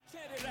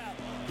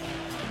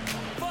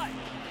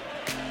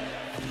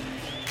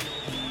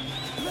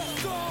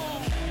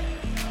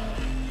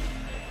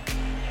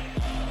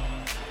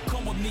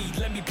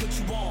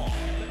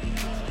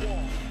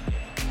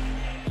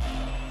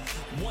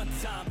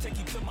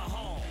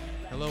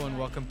Hello and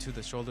welcome to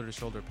the Shoulder to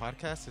Shoulder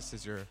podcast. This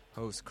is your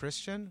host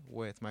Christian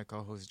with my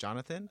co-host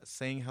Jonathan.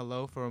 Saying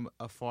hello from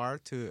afar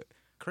to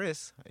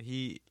Chris.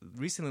 He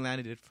recently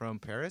landed from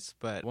Paris,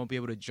 but won't be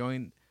able to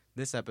join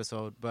this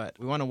episode. But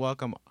we want to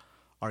welcome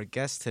our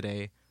guest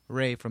today,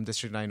 Ray from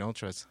District 9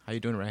 Ultras. How you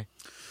doing, Ray?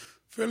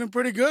 Feeling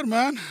pretty good,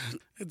 man.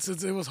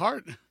 It was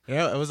hard.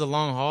 Yeah, it was a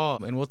long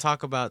haul, and we'll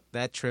talk about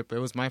that trip. It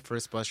was my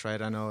first bus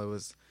ride. I know it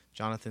was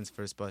Jonathan's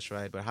first bus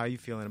ride, but how are you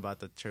feeling about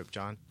the trip,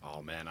 John?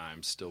 Oh man,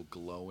 I'm still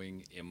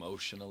glowing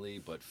emotionally,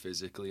 but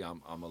physically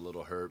I'm a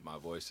little hurt. My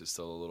voice is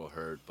still a little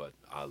hurt, but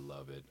I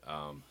love it.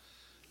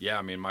 Yeah,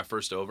 I mean, my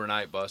first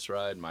overnight bus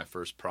ride, my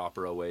first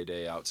proper away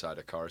day outside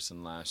of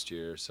Carson last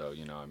year. So,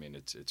 I mean,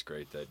 it's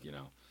great that,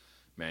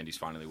 Mandy's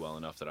finally well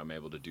enough that I'm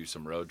able to do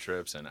some road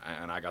trips, and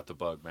I got the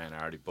bug, man. I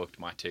already booked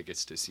my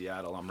tickets to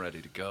Seattle. I'm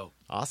ready to go.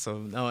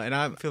 Awesome. No, and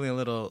I'm feeling a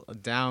little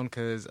down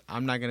because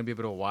I'm not going to be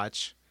able to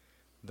watch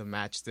the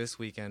match this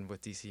weekend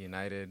with DC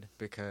United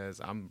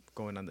because I'm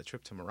going on the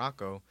trip to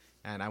Morocco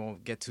and I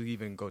won't get to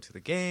even go to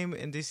the game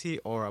in DC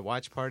or a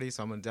watch party,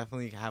 so I'm going to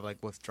definitely have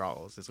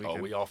withdrawals this weekend.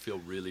 Oh, we all feel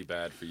really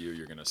bad for you.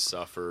 You're going to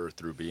suffer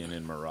through being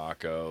in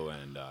Morocco,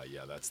 and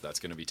that's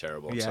going to be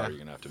terrible. I'm sorry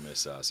you're going to have to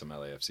miss some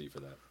LAFC for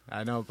that.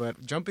 I know,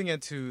 but jumping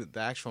into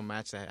the actual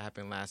match that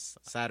happened last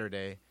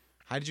Saturday,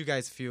 how did you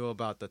guys feel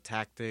about the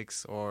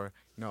tactics or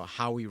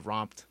how we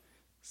romped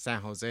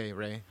San Jose,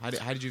 Ray? How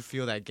did you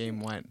feel that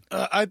game went?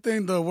 I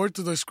think the word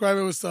to describe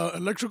it was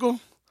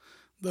electrical.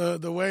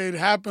 The way it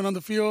happened on the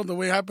field, the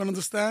way it happened on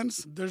the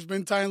stands. There's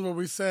been times where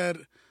we said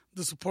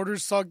the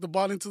supporters sucked the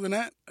ball into the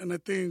net, and I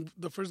think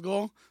the first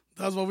goal,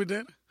 that's what we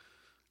did.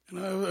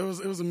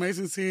 It was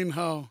amazing seeing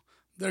how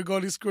their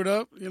goalie screwed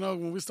up,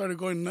 when we started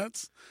going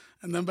nuts,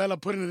 and then Bella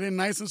putting it in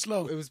nice and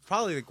slow. It was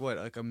probably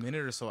like a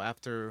minute or so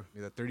after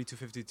the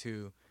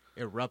 32-52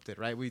 erupted,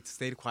 right? We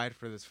stayed quiet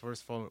for this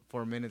first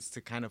 4 minutes to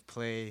kind of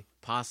play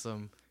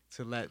possum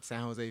to let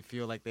San Jose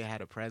feel like they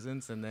had a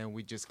presence, and then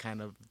we just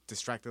kind of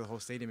distracted the whole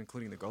stadium,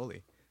 including the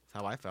goalie. That's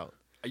how I felt.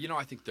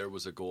 I think there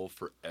was a goal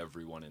for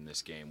everyone in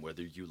this game,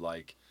 whether you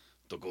like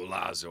the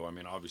golazo. I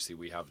mean, obviously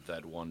we have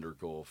that wonder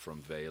goal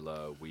from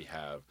Vela. We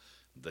have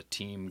the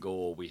team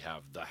goal. We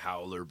have the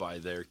howler by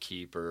their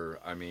keeper.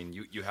 I mean,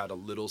 you had a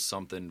little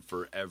something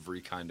for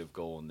every kind of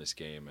goal in this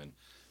game, and,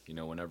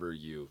 whenever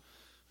you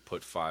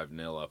put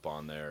 5-0 up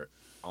on there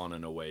on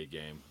an away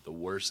game, the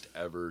worst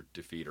ever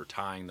defeat or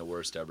tying the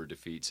worst ever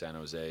defeat San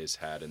Jose has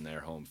had in their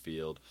home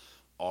field,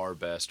 our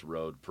best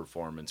road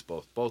performance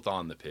both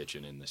on the pitch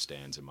and in the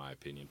stands, in my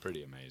opinion.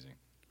 Pretty amazing.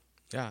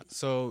 Yeah,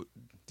 so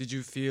did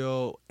you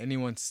feel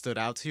anyone stood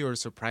out to you or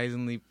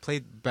surprisingly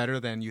played better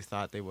than you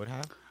thought they would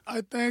have?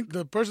 I think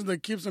the person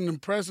that keeps on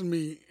impressing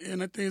me,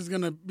 and I think is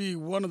going to be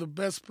one of the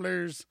best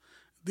players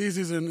this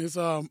season, is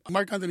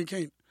Marc-Anthony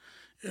Kaye.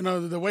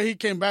 The way he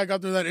came back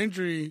after that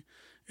injury,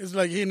 it's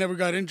like he never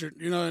got injured.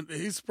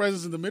 His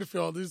presence in the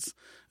midfield is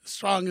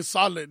strong, is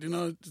solid.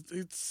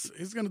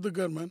 He's going to do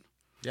good, man.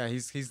 Yeah,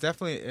 he's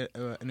definitely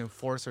an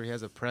enforcer. He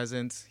has a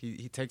presence.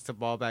 He takes the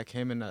ball back.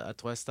 Him and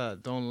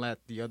Atuesta don't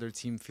let the other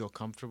team feel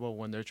comfortable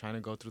when they're trying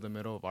to go through the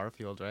middle of our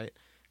field, right?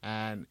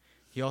 And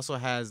he also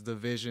has the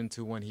vision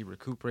to, when he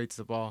recuperates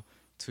the ball,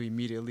 to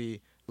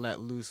immediately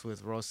let loose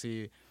with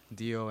Rossi,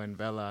 Dio, and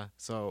Vela.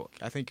 So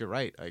I think you're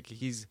right.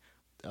 He's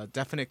a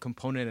definite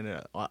component and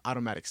an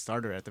automatic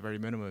starter at the very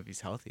minimum if he's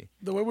healthy.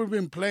 The way we've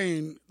been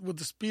playing with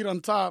the speed on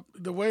top,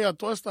 the way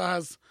Atuesta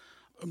has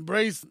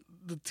embraced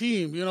the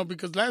team,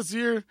 because last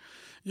year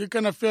you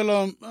kind of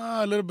feel him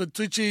a little bit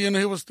twitchy.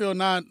 He was still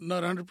not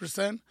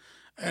 100%.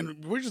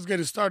 And we're just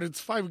getting started.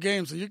 It's 5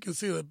 games, and you can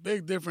see the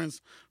big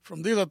difference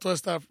from this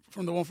Atuesta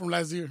from the one from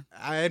last year.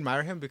 I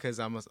admire him because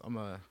I'm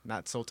a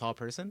not so tall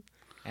person,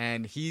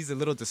 and he's a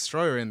little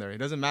destroyer in there. It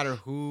doesn't matter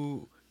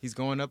who he's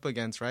going up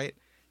against, right?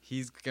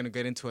 He's going to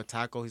get into a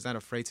tackle. He's not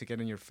afraid to get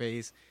in your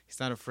face. He's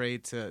not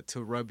afraid to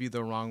rub you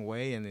the wrong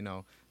way and,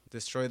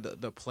 destroy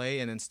the play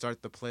and then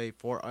start the play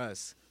for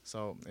us.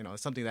 So,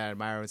 it's something that I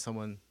admire with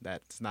someone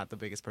that's not the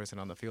biggest person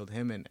on the field,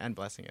 him and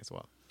Blessing as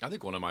well. I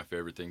think one of my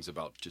favorite things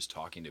about just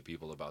talking to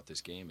people about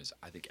this game is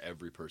I think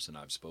every person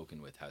I've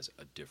spoken with has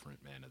a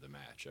different man of the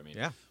match. I mean,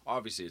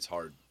 Obviously it's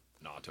hard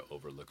not to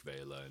overlook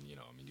Vela, and,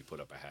 you put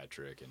up a hat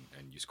trick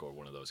and you score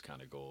one of those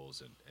kind of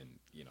goals, and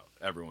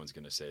everyone's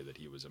going to say that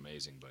he was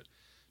amazing, but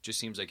just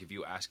seems like if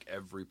you ask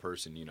every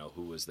person,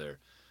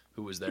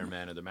 who was their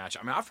man of the match.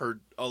 I mean, I've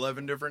heard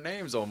 11 different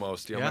names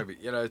almost. Maybe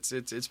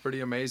it's pretty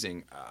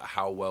amazing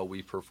how well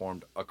we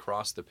performed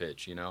across the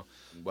pitch.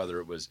 Whether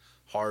it was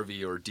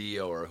Harvey or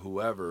Dio or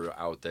whoever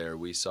out there,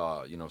 we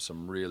saw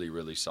some really,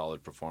 really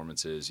solid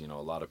performances. A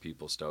lot of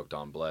people stoked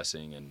on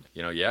Blessing, and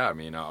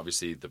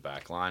obviously the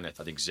back line. I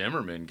think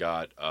Zimmerman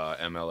got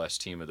MLS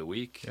Team of the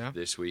Week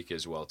this week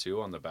as well too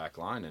on the back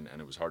line, and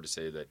it was hard to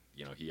say that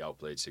he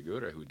outplayed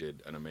Segura, who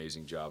did an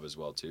amazing job as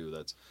well too.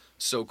 That's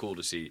so cool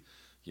to see.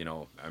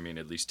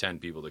 At least 10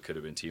 people that could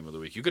have been Team of the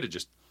Week. You could have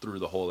just threw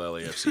the whole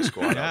LAFC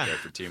squad out there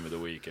for Team of the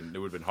Week, and it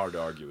would have been hard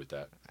to argue with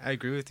that. I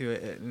agree with you.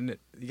 And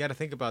you got to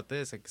think about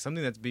this.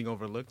 Something that's being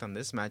overlooked on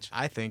this match,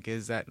 I think,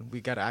 is that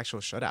we got an actual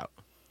shutout.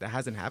 That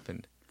hasn't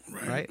happened,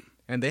 right?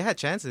 And they had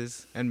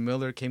chances, and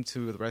Miller came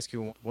to the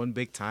rescue one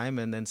big time,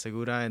 and then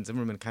Segura and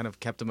Zimmerman kind of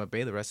kept them at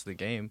bay the rest of the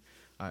game.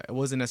 It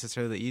wasn't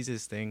necessarily the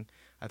easiest thing.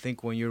 I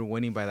think when you're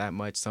winning by that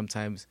much,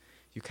 sometimes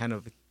you kind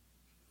of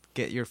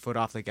get your foot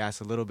off the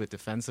gas a little bit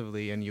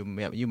defensively, and you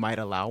might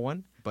allow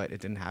one, but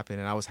it didn't happen,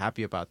 and I was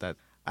happy about that.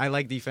 I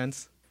like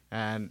defense,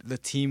 and the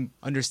team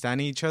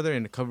understanding each other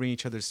and covering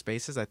each other's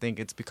spaces. I think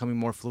it's becoming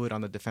more fluid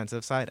on the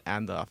defensive side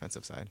and the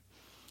offensive side.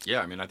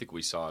 Yeah, I mean, I think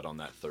we saw it on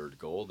that third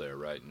goal there,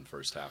 right, in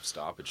first half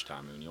stoppage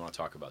time. I mean, you want to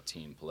talk about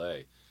team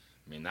play.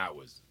 I mean, that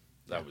was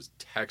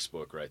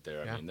textbook right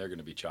there. I mean, they're going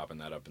to be chopping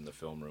that up in the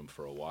film room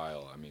for a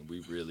while. I mean, we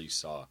really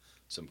saw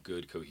some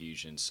good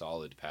cohesion,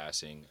 solid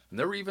passing. And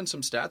there were even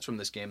some stats from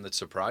this game that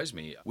surprised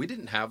me. We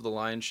didn't have the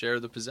lion's share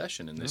of the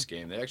possession in this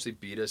game. They actually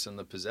beat us in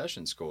the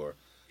possession score.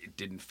 It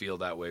didn't feel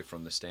that way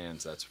from the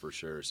stands, that's for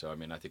sure. So, I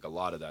mean, I think a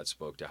lot of that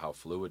spoke to how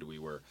fluid we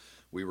were.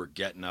 We were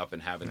getting up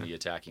and having the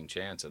attacking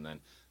chance, and then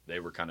they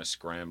were kind of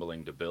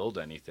scrambling to build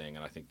anything,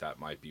 and I think that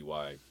might be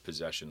why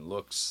possession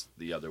looks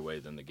the other way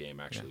than the game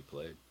actually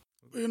played.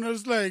 You know,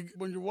 it's like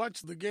when you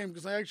watch the game,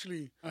 because I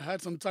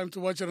had some time to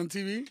watch it on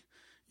TV,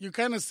 you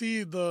kind of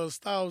see the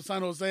style of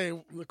San Jose,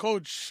 the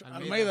coach,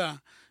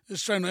 Almeida,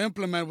 is trying to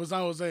implement with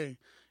San Jose.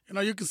 You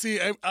know, you can see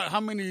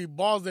how many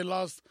balls they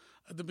lost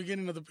at the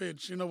beginning of the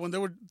pitch. You know, when they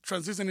were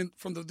transitioning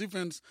from the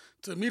defense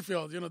to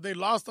midfield, you know, they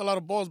lost a lot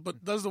of balls,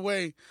 but that's the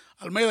way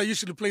Almeida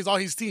usually plays all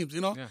his teams,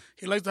 you know. Yeah.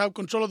 He likes to have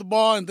control of the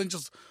ball and then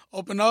just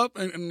open up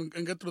and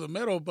get through the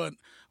middle. But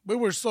we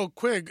were so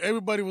quick.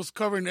 Everybody was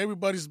covering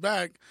everybody's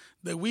back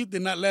that we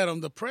did not let them.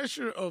 The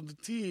pressure of the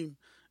team,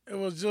 it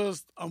was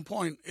just on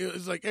point. It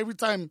was like every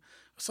time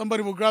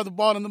somebody would grab the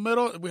ball in the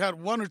middle, we had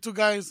one or two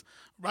guys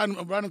right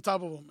on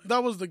top of them.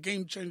 That was the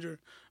game changer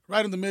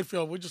right in the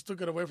midfield. We just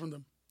took it away from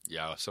them.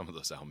 Yeah, some of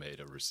those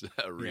Almeida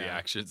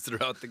reactions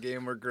throughout the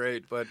game were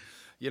great. But,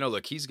 you know,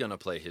 look, he's going to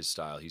play his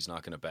style. He's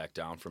not going to back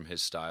down from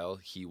his style.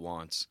 He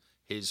wants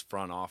his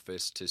front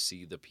office to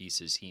see the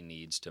pieces he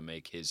needs to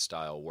make his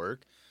style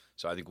work.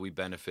 So I think we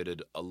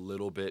benefited a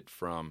little bit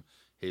from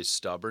his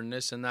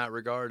stubbornness in that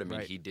regard. I mean,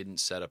 he didn't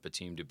set up a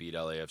team to beat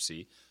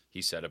LAFC.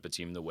 He set up a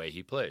team the way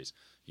he plays.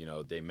 You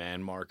know, they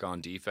man mark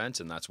on defense,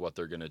 and that's what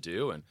they're going to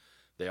do. And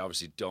they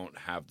obviously don't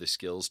have the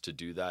skills to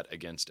do that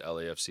against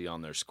LAFC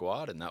on their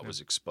squad, and that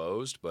was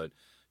exposed. But,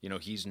 you know,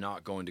 he's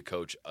not going to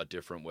coach a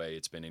different way.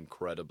 It's been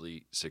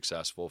incredibly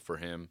successful for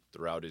him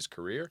throughout his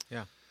career.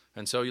 Yeah.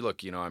 And so, you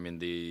look, you know, I mean,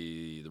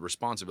 the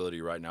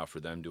responsibility right now for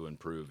them to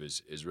improve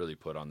is really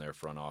put on their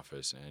front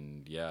office.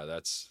 And,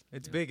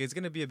 it's big. It's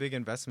going to be a big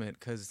investment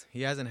because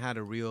he hasn't had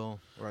a real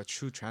or a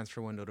true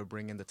transfer window to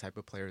bring in the type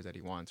of players that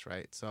he wants,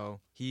 right? So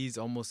he's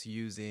almost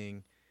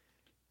using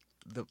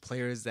the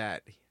players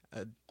that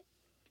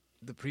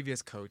the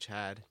previous coach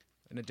had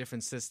in a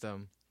different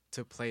system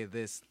to play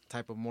this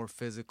type of more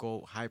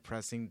physical,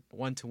 high-pressing,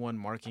 one-to-one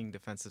marking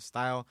defensive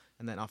style,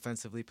 and then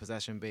offensively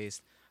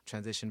possession-based,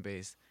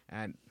 transition-based.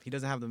 And he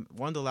doesn't have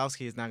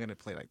Wondolowski is not going to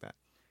play like that.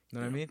 You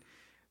know what I mean?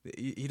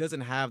 He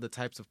doesn't have the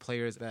types of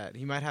players that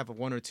he might have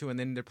one or two, and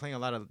then they're playing a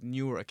lot of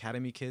newer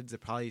academy kids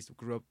that probably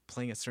grew up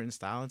playing a certain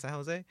style in San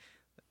Jose,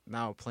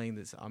 now playing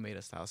this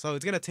Almeida style. So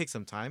it's going to take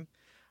some time.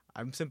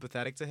 I'm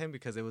sympathetic to him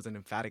because it was an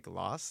emphatic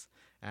loss,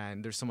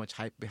 and there's so much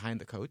hype behind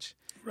the coach.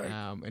 Right.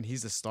 And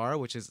he's a star,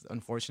 which is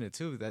unfortunate,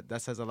 too.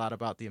 That says a lot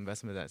about the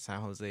investment that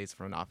San Jose's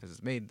front office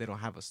has made. They don't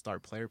have a star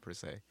player, per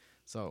se.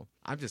 So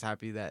I'm just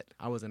happy that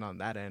I wasn't on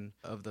that end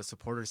of the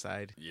supporter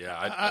side.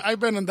 Yeah, I've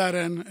been on that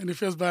end, and it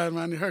feels bad,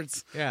 man. It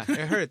hurts. Yeah,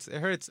 it hurts. It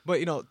hurts. But,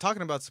 you know,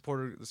 talking about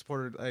the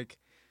supporter, like,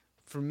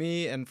 for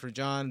me and for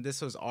John,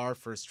 this was our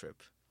first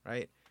trip,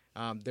 right?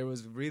 There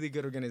was really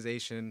good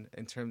organization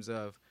in terms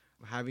of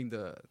having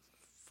the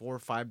 4 or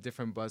 5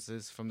 different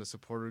buses from the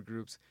supporter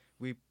groups.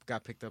 We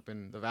got picked up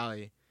in the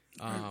Valley.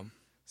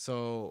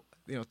 So,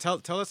 you know,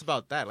 tell us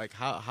about that. Like,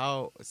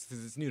 how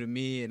it's new to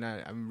me, and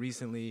I'm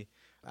recently,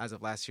 as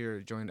of last year,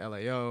 joined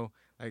LAO.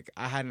 Like,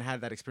 I hadn't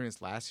had that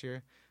experience last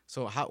year.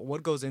 So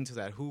what goes into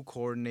that? Who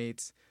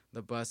coordinates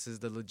the buses,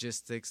 the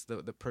logistics,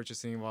 the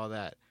purchasing of all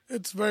that?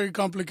 It's very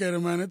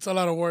complicated, man. It's a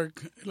lot of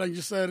work. Like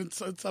you said,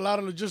 it's a lot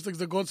of logistics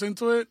that goes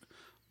into it.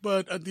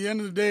 But at the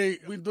end of the day,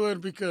 we do it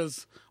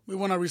because we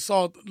want a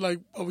result like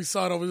what we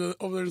saw over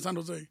there in San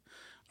Jose.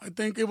 I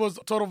think it was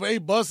a total of 8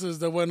 buses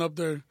that went up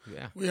there.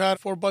 Yeah. We had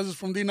 4 buses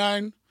from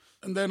D9,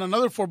 and then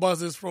another 4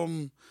 buses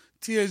from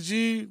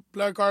TSG,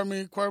 Black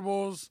Army,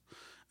 Cuervos,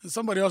 and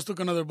somebody else took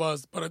another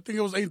bus. But I think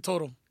it was 8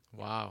 total.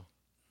 Wow.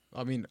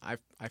 I mean, I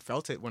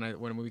felt it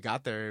when we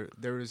got there.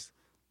 There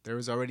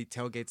was already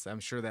tailgates. I'm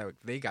sure that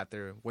they got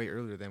there way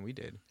earlier than we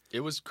did. It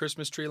was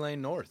Christmas Tree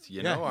Lane North,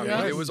 you know? I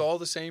mean, it was all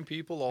the same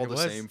people, all the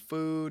same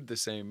food, the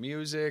same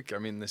music. I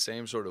mean, the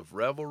same sort of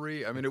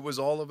revelry. I mean, it was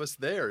all of us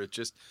there. It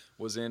just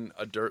was in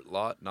a dirt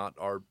lot, not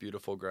our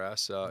beautiful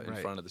grass in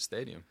front of the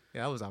stadium.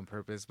 Yeah, that was on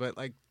purpose. But,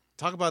 like,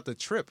 talk about a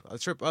trip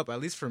up. At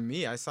least for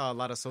me, I saw a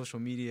lot of social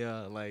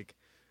media, like,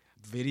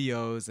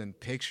 videos and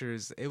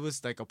pictures. It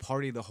was like a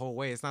party the whole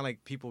way. It's not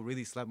like people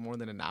really slept more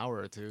than an hour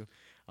or two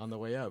on the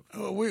way up.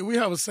 We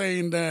have a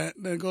saying that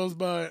goes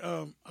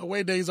by,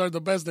 away days are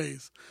the best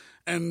days.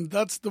 And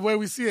that's the way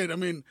we see it. I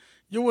mean,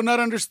 you will not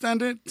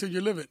understand it till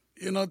you live it,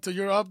 till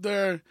you're up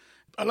there.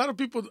 A lot of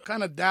people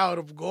kind of doubt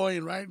of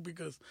going, right?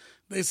 Because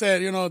they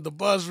said, the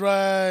bus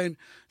ride,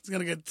 it's going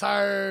to get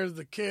tired,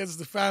 the kids,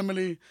 the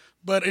family.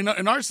 But in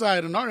our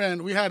side, on our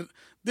end, we had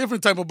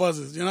different type of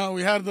buses.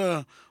 We had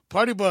the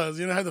party bus,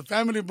 had the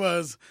family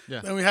bus.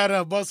 Yeah. Then we had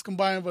a bus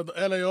combined with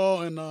the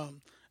LAO and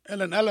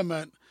LN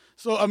Element.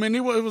 So, I mean,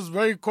 it was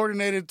very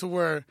coordinated to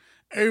where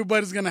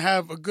everybody's going to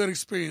have a good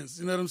experience.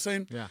 You know what I'm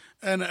saying? Yeah.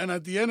 And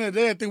at the end of the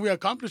day, I think we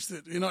accomplished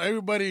it.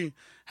 Everybody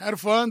had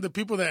fun. The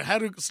people that had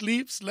to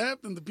sleep,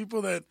 slept. And the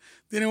people that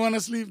didn't want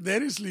to sleep, they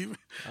didn't sleep.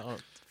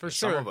 For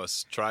sure. Some of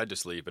us tried to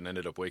sleep and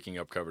ended up waking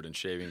up covered in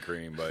shaving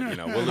cream. But,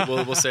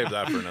 we'll save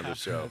that for another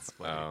show.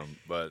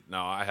 But,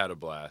 no, I had a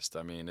blast.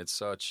 I mean, it's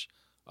such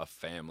a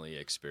family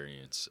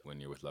experience when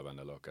you're with La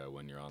Banda Loca,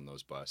 when you're on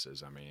those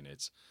buses. I mean,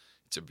 it's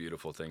a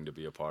beautiful thing to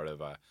be a part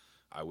of.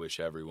 I wish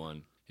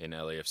everyone in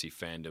LAFC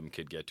fandom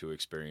could get to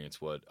experience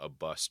what a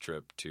bus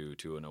trip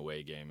to an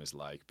away game is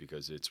like,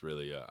 because it's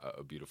really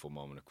a beautiful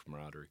moment of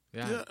camaraderie.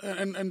 Yeah,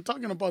 and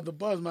talking about the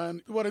bus,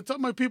 man, what I tell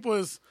my people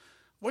is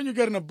when you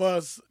get in a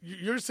bus,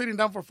 you're sitting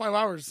down for 5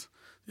 hours.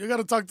 You got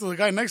to talk to the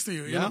guy next to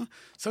you, you know?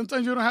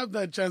 Sometimes you don't have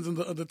that chance in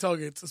the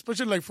tailgates,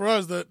 especially like for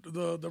us,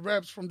 the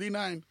reps from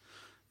D9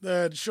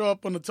 that show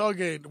up on the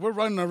tailgate. We're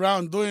running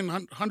around doing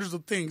hundreds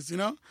of things,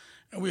 and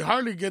we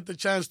hardly get the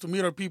chance to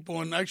meet our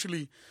people and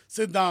actually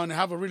sit down and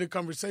have a really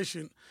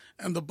conversation.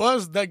 And the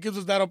bus, that gives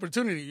us that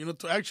opportunity,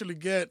 to actually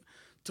get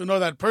to know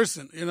that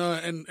person,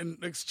 and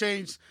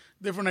exchange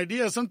different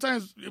ideas.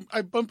 Sometimes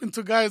I bump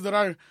into guys that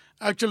are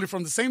actually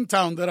from the same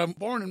town that I'm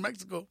born in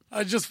Mexico.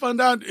 I just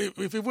found out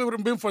if it wouldn't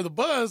have been for the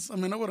bus, I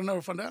mean, I would have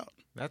never found out.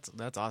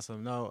 That's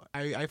awesome. No,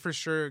 I for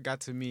sure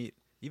got to meet,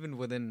 even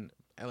within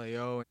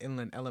LAO,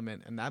 Inland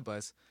Element, and that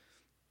bus,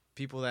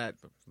 people that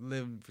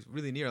live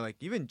really near, like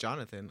even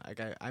Jonathan. Like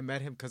I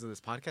met him because of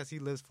this podcast. He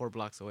lives 4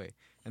 blocks away,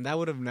 and that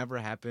would have never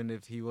happened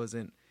if he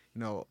wasn't,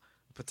 a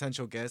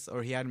potential guest,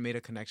 or he hadn't made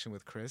a connection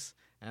with Chris,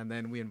 and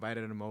then we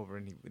invited him over,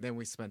 and then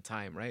we spent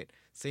time. Right,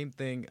 same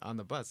thing on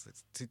the bus.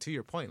 To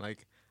your point,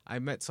 like I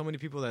met so many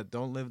people that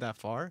don't live that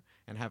far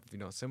and have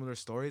similar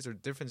stories or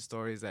different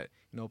stories that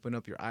open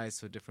up your eyes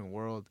to a different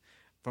world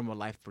from a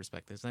life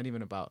perspective. It's not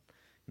even about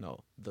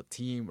the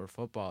team or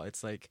football.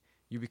 It's like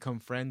you become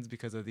friends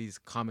because of these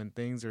common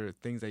things or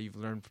things that you've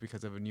learned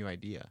because of a new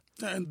idea.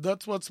 And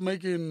that's what's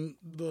making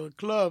the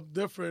club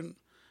different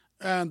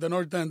and the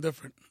North End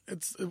different.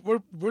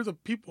 We're the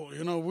people,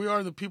 we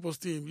are the people's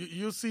team.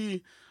 You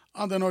see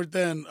on the North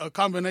End a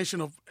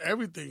combination of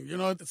everything.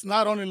 It's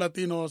not only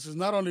Latinos, it's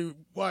not only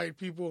white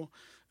people,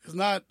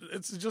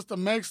 it's just a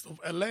mix of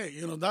LA.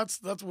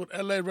 That's what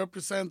LA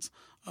represents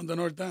on the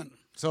North End.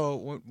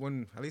 So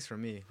when at least for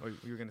me,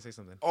 you were going to say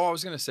something. Oh, I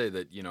was going to say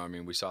that,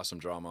 we saw some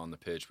drama on the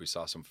pitch. We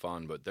saw some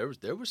fun, but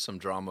there was some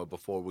drama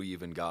before we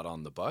even got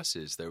on the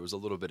buses. There was a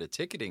little bit of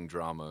ticketing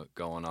drama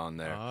going on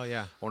there. Oh,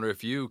 yeah. I wonder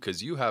if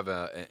because you have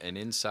an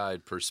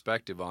inside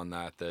perspective on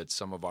that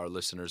some of our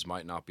listeners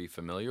might not be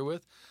familiar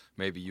with.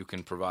 Maybe you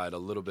can provide a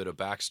little bit of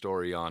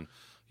backstory on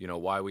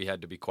why we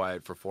had to be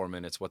quiet for 4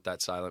 minutes, what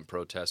that silent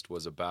protest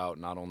was about,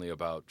 not only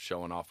about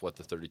showing off what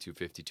the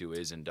 3252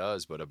 is and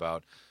does, but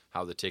about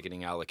how the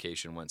ticketing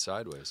allocation went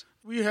sideways.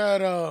 We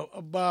had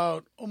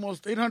about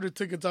almost 800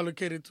 tickets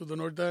allocated to the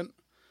North End,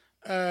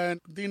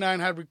 and D9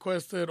 had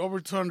requested over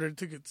 200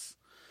 tickets.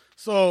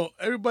 So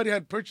everybody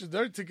had purchased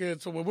their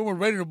tickets, so when we were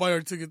ready to buy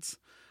our tickets,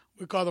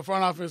 we called the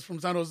front office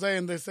from San Jose,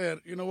 and they said,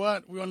 you know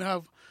what, we only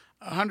have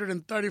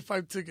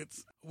 135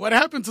 tickets. What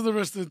happened to the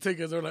rest of the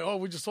tickets? They're like, oh,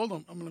 we just sold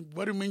them. I'm like,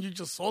 what do you mean you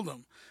just sold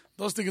them?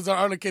 Those tickets are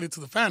allocated to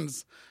the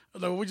fans.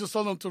 Like, we just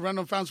sold them to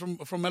random fans from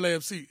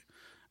LAFC.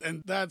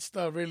 And that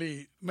stuff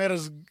really made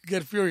us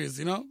get furious,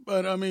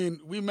 But, I mean,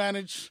 we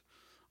managed.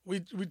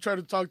 We try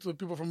to talk to the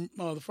people from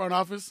the front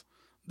office.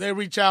 They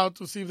reach out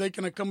to see if they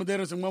can accommodate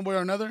us in one way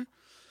or another.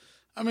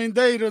 I mean,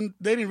 they didn't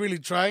really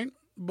try,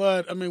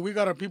 but, I mean, we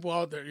got our people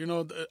out there,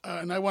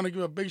 and I want to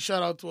give a big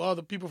shout-out to all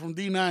the people from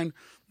D9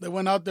 that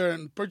went out there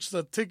and purchased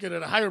a ticket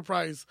at a higher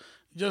price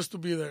just to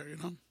be there,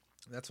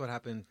 That's what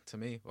happened to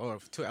me, or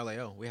to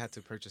LAO. We had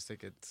to purchase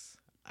tickets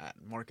at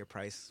market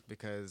price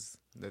because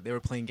they were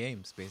playing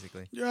games,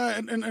 basically. Yeah,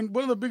 and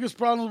one of the biggest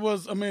problems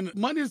was, I mean,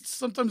 money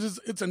sometimes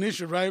it's an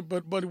issue, right?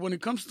 But when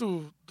it comes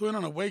to doing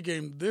an away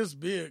game this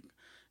big,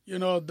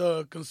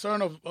 the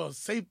concern of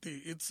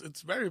safety,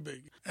 it's very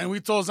big. And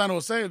we told San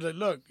Jose that,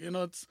 look,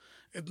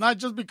 it's not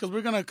just because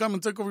we're going to come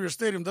and take over your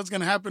stadium. That's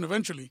going to happen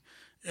eventually,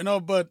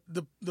 but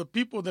the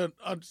people that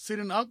are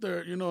sitting out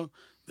there,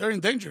 they're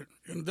in danger.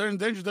 They're in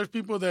danger. There's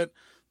people that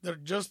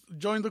just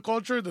joined the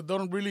culture that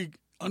don't really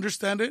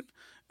understand it,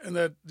 and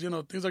that,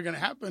 things are going to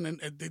happen, and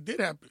they did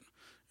happen,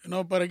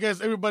 But I guess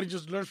everybody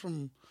just learns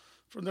from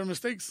their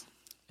mistakes.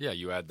 Yeah,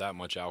 you add that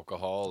much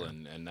alcohol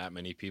and that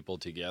many people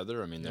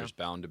together. I mean, there's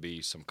bound to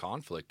be some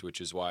conflict, which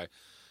is why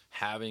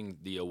having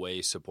the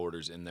away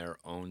supporters in their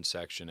own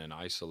section and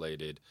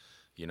isolated,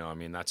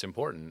 that's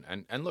important.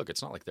 And look,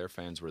 it's not like their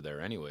fans were there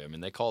anyway. I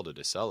mean, they called it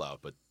a sellout,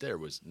 but there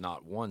was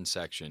not one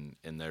section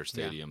in their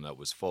stadium that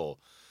was full.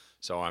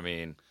 So, I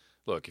mean,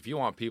 look, if you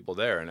want people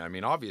there, and I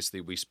mean, obviously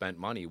we spent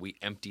money. We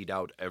emptied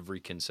out every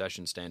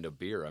concession stand of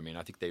beer. I mean,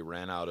 I think they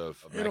ran out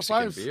of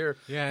Mexican beer.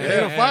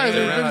 Yeah, 805s.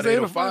 They ran out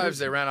of 805s.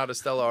 They ran out of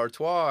Stella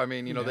Artois. I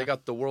mean, they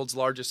got the world's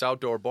largest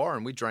outdoor bar,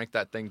 and we drank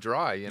that thing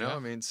dry, you know? I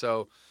mean,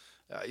 so...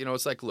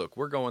 it's like, look,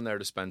 we're going there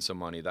to spend some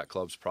money. That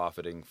club's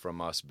profiting from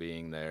us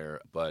being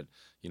there. But,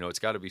 it's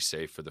got to be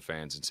safe for the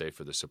fans and safe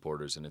for the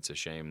supporters. And it's a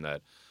shame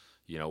that,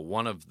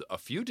 one of a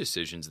few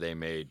decisions they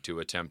made to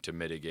attempt to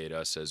mitigate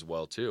us as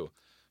well, too.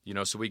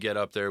 So we get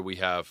up there, we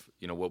have,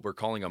 what we're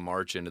calling a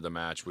march into the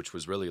match, which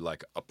was really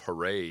like a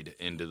parade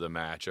into the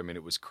match. I mean,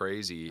 it was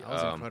crazy. That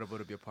was incredible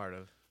to be a part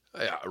of.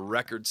 Yeah, a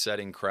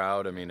record-setting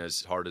crowd. I mean,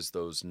 as hard as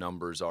those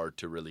numbers are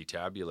to really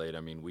tabulate, I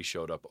mean, we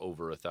showed up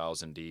over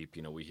 1,000 deep.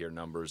 We hear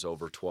numbers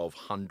over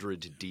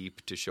 1,200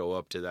 deep to show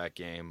up to that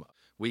game.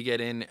 We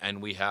get in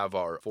and we have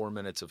our 4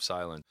 minutes of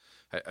silence.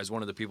 As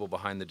one of the people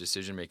behind the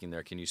decision-making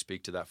there, can you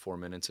speak to that 4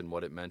 minutes and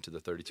what it meant to the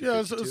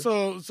 3252?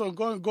 Yeah, so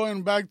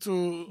going back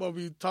to what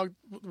we talked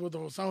with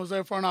the San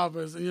Jose front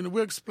office, and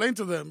we explained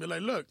to them, we're like,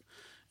 look,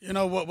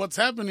 what's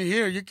happening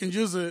here, you can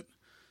use it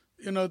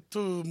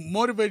to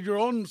motivate your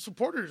own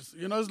supporters.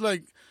 It's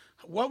like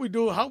what we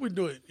do, how we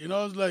do it.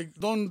 It's like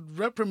don't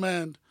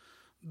reprimand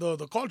the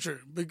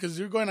culture because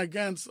you're going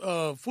against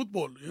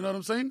football. You know what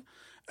I'm saying?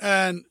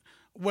 And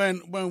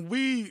when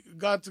we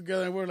got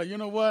together, we were like, you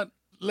know what?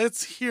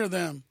 Let's hear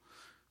them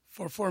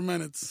for 4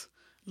 minutes.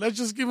 Let's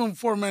just give them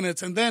 4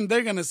 minutes, and then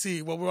they're going to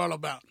see what we're all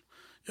about.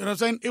 You know what I'm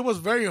saying? It was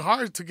very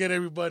hard to get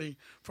everybody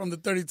from the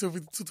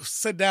 32-52 to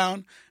sit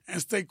down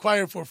and stay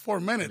quiet for 4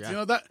 minutes.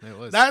 Yeah,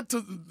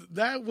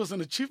 that was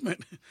an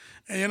achievement,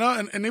 and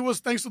and it was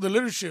thanks to the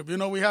leadership.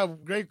 We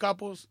have great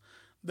couples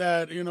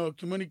that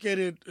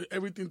communicated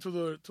everything to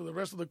the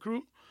rest of the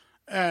crew,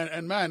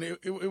 and man,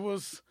 it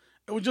was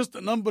just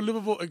an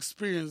unbelievable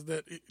experience.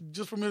 That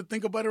just for me to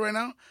think about it right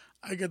now,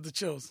 I get the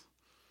chills.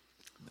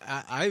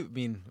 I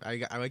mean,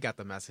 I got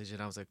the message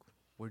and I was like,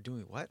 we're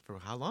doing what for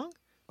how long?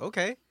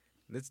 Okay.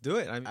 Let's do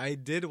it. I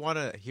did want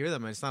to hear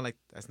them. It's not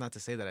to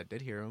say that I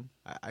did hear them.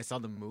 I saw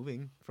them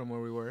moving from where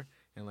we were,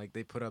 and like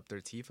they put up their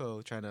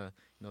tifo trying to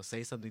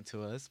say something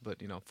to us.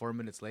 But 4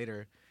 minutes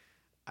later,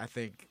 I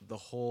think the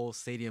whole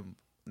stadium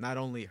not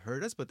only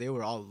heard us, but they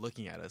were all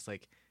looking at us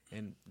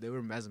and they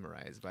were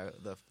mesmerized by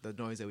the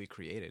noise that we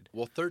created.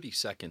 Well, 30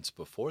 seconds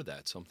before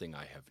that, something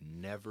I have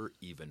never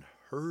even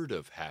heard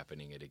of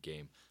happening at a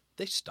game.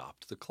 They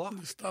stopped the clock.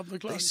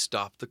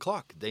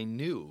 They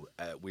knew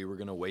we were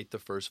going to wait the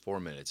first 4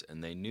 minutes,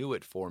 and they knew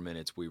at 4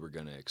 minutes we were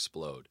going to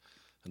explode.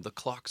 And the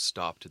clock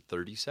stopped at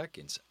 30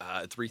 seconds,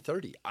 at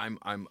 3:30.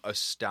 I'm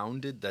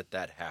astounded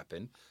that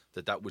happened,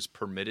 that was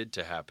permitted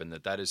to happen,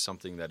 that is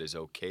something that is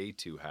okay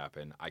to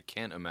happen. I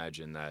can't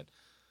imagine that,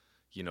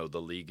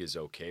 the league is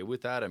okay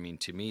with that. I mean,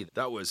 to me,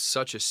 that was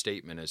such a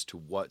statement as to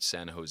what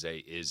San Jose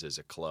is as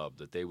a club,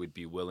 that they would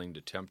be willing to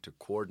attempt to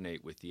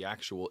coordinate with the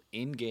actual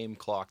in-game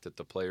clock that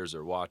the players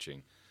are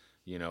watching,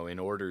 in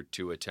order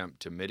to attempt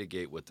to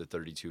mitigate what the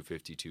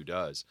 32-52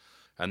 does.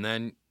 And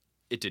then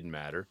it didn't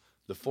matter.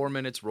 The 4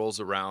 minutes rolls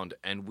around,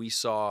 and we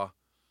saw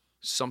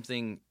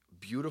something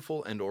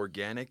beautiful and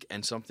organic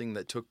and something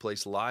that took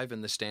place live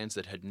in the stands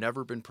that had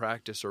never been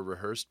practiced or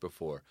rehearsed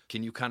before.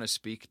 Can you kind of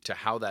speak to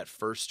how that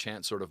first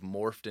chant sort of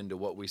morphed into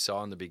what we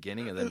saw in the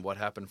beginning and then what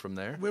happened from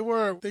there? We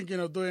were thinking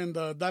of doing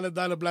the Dale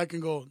Dale Black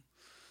and Gold.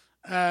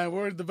 We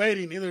were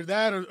debating either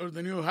that or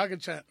the new Haka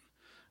chant.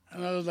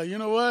 And I was like, you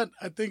know what?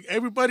 I think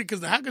everybody, because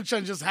the Haka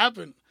chant just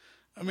happened.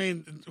 I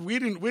mean,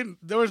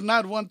 there was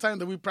not one time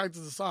that we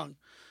practiced the song.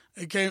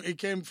 It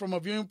came from a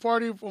viewing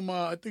party from,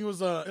 I think it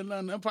was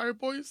Inland Empire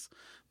Boys.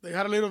 They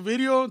had a little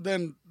video.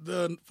 Then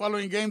the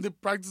following game, they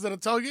practiced at a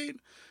tailgate.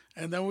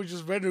 And then we're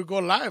just ready to go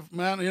live,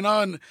 man.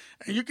 And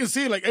you can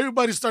see, like,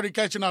 everybody started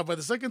catching up. By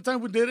the second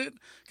time we did it,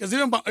 because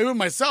even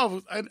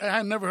myself, I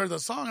had never heard the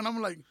song. And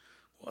I'm like,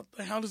 what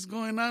the hell is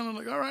going on? I'm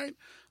like, all right.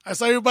 I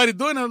saw everybody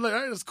doing it. I'm like, all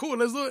right, that's cool.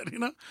 Let's do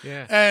it,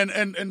 Yeah.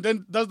 And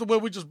then that's the way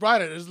we just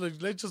brought it. It's like,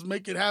 let's just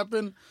make it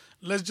happen.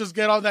 Let's just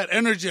get all that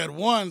energy at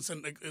once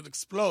and it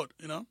explode,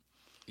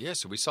 Yeah,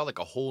 so we saw like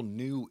a whole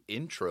new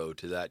intro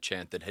to that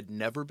chant that had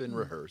never been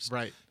rehearsed.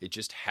 Right. It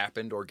just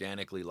happened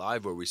organically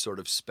live where we sort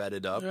of sped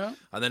it up. Yeah.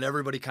 And then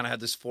everybody kind of had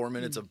this 4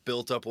 minutes of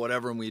built up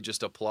whatever, and we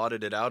just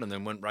applauded it out and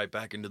then went right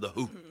back into the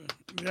who.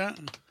 Yeah.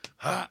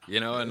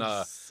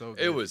 So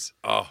it was,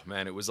 oh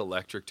man, it was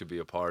electric to be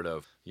a part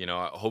of.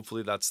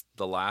 Hopefully that's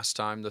the last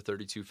time the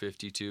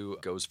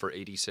 32-52 goes for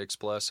 86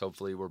 plus.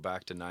 Hopefully we're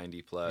back to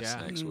 90 plus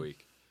next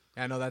week.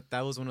 I know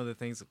that was one of the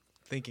things.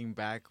 Thinking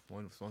back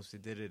once we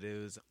did it,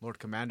 it was Lord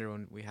Commander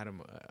when we had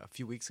him a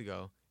few weeks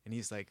ago, and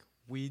he's like,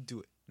 we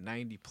do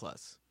 90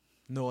 plus.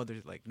 No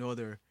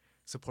other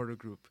supporter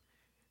group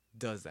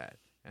does that.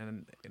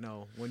 And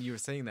when you were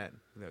saying that,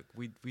 look,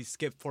 we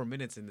skipped 4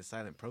 minutes in the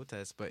silent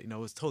protest, but it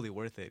was totally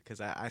worth it because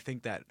I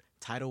think that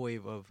tidal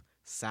wave of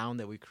sound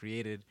that we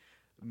created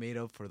made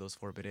up for those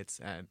 4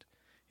 minutes, and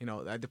you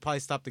know, they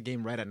probably stopped the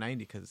game right at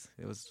 90 because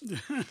it was.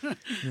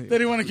 They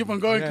didn't want to keep on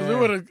going because we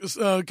would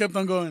have kept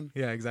on going.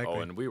 Yeah, exactly.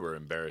 Oh, and we were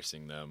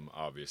embarrassing them,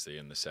 obviously,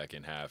 in the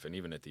second half, and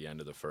even at the end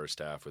of the first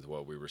half with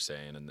what we were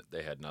saying, and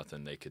they had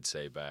nothing they could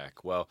say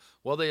back. Well,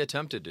 they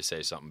attempted to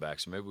say something back,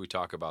 so maybe we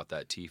talk about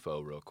that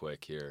TIFO real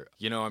quick here.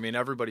 You know, I mean,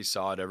 everybody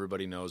saw it.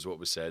 Everybody knows what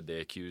was said.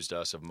 They accused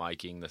us of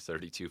miking the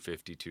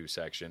 32-52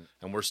 section,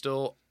 and we're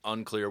still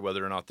unclear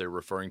whether or not they're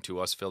referring to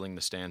us filling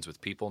the stands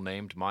with people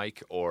named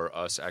Mike or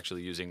us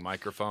actually using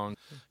microphones.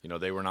 You know,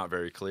 they were not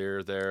very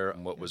clear there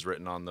on what was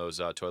written on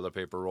those toilet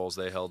paper rolls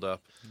they held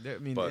up. I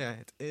mean,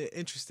 it's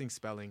interesting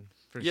spelling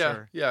for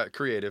sure. Yeah,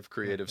 creative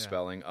Yeah.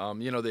 spelling.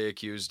 You know, they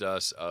accused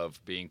us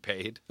of being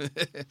paid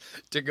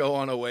to go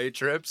on away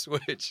trips,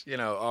 which, you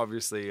know,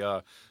 obviously,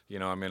 you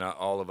know, I mean,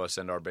 all of us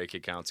and our bank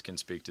accounts can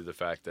speak to the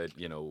fact that,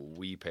 you know,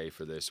 we pay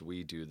for this.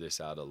 We do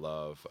this out of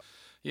love.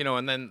 You know,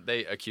 and then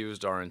they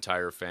accused our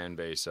entire fan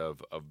base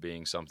of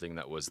being something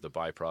that was the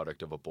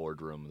byproduct of a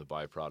boardroom, the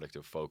byproduct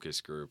of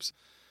focus groups.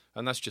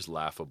 And that's just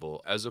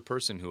laughable. As a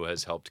person who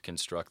has helped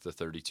construct the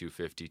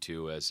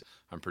 32-52, as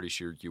I'm pretty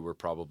sure you were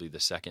probably the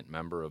second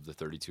member of the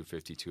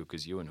 32-52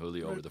 because you and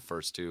Julio were the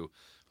first two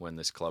when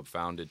this club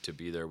founded to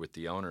be there with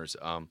the owners.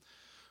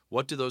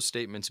 What do those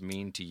statements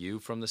mean to you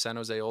from the San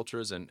Jose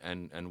Ultras,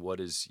 and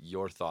what is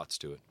your thoughts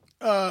to it?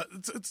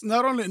 It's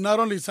not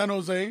only San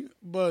Jose,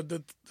 but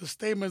the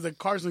statements that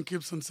Carson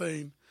keeps on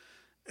saying.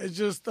 It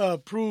just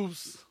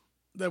proves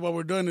that what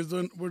we're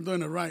doing we're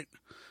doing it right,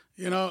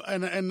 you know.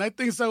 And I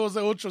think San Jose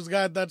Ultras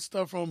got that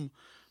stuff from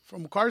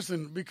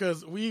Carson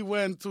because we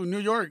went to New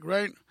York,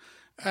 right,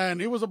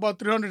 and it was about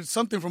 300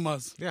 something from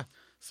us. Yeah.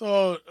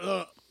 So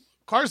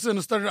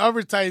Carson started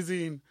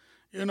advertising.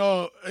 You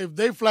know, if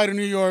they fly to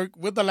New York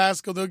with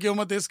Alaska, they'll give them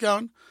a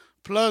discount.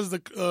 Plus,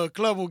 the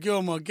club will give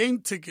them a game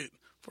ticket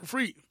for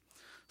free.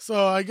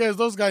 So I guess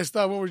those guys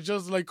thought we were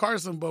just like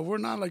Carson, but we're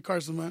not like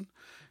Carson, man.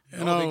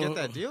 You know, they get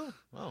that deal?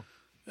 Wow.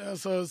 Yeah,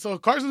 so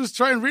Carson is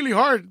trying really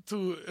hard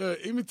to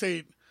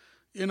imitate,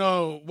 you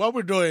know, what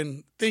we're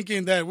doing,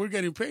 thinking that we're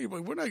getting paid,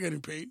 but we're not getting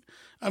paid.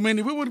 I mean,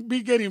 if we would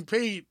be getting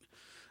paid,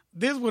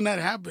 this would not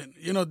happen.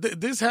 You know,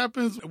 this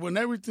happens when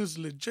everything's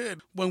legit,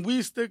 when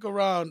we stick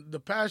around the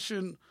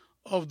passion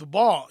of the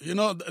ball. You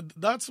know,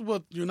 that's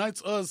what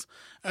unites us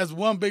as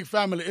one big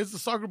family. It's the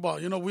soccer ball.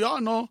 You know, we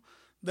all know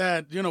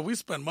that, you know, we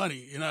spend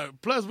money, you know,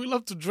 plus we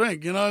love to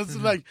drink, you know, it's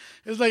like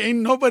ain't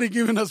nobody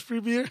giving us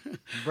free beer.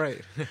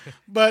 Right.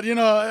 But, you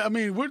know, I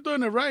mean, we're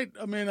doing it right.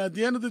 I mean, at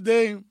the end of the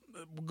day,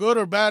 good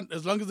or bad,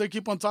 as long as they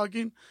keep on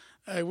talking,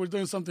 we're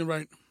doing something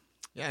right.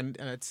 Yeah, and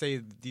I'd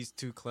say these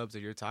two clubs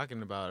that you're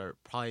talking about are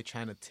probably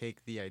trying to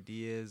take the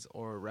ideas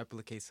or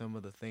replicate some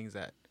of the things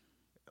that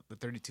the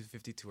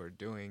 32-52 are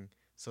doing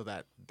so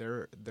that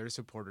their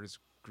supporters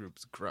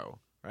groups grow,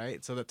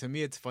 right? So that to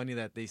me, it's funny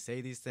that they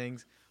say these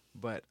things,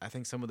 but I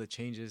think some of the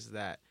changes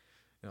that,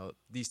 you know,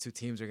 these two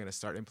teams are going to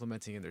start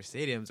implementing in their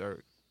stadiums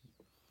are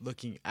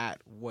looking at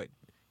what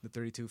the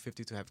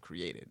 32-52 have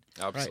created.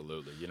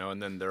 Absolutely. Right? You know,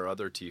 and then their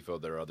other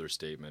tifo, their other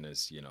statement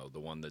is, you know, the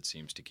one that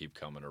seems to keep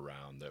coming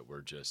around, that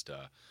we're just,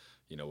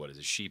 you know, what is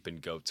it, sheep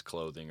and goats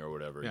clothing or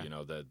whatever, you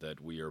know, that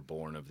we are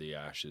born of the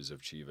ashes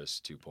of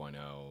Chivas 2.0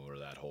 or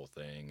that whole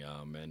thing.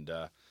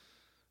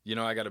 You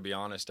know, I got to be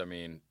honest, I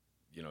mean,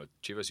 you know,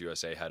 Chivas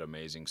USA had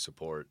amazing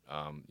support.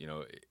 You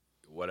know,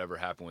 whatever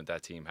happened with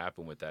that team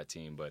happened with that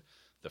team, but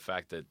the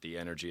fact that the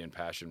energy and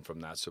passion from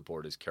that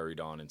support is carried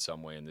on in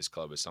some way in this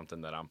club is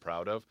something that I'm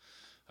proud of.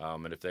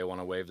 And if they want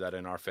to wave that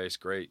in our face,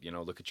 great. You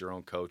know, look at your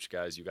own coach,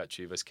 guys. You got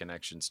Chivas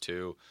connections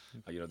too.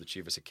 You know, the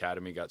Chivas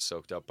Academy got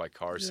soaked up by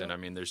Carson. Yeah. I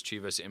mean, there's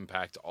Chivas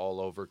impact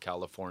all over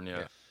California.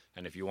 Yeah.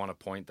 And if you want to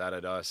point that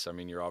at us, I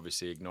mean, you're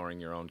obviously ignoring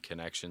your own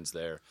connections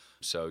there.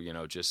 So, you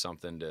know, just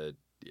something to,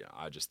 yeah,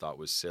 I just thought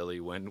was silly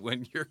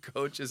when your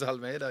coach is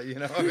Almeida, you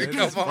know? I mean,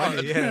 come on.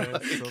 Funny. Yeah,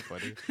 that's so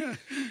funny.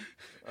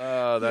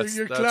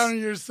 You're clowning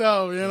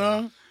yourself, you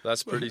know?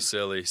 That's pretty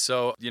silly.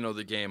 So, you know,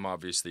 the game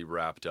obviously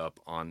wrapped up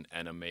on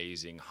an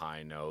amazing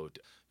high note.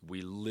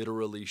 We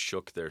literally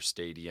shook their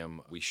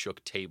stadium. We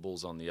shook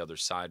tables on the other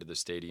side of the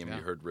stadium. Yeah.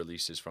 You heard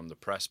releases from the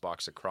press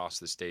box across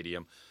the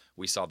stadium.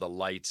 We saw the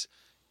lights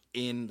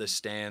in the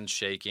stands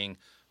shaking.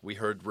 We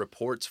heard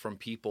reports from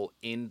people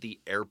in the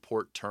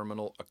airport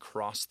terminal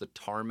across the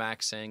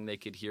tarmac saying they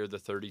could hear the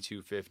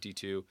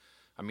 32-52.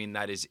 I mean,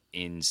 that is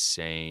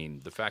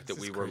insane. The fact that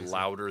we were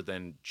louder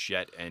than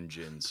jet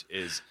engines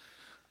is,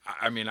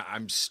 I mean,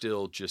 I'm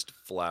still just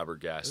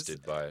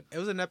flabbergasted by it. It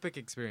was an epic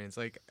experience.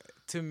 Like,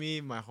 to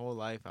me, my whole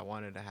life, I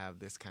wanted to have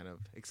this kind of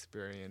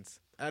experience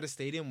at a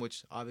stadium,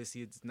 which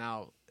obviously it's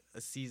now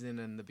a season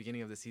and the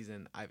beginning of the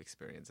season I've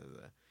experienced as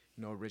a,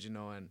 you know,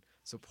 original and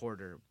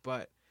supporter.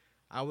 But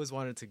I always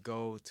wanted to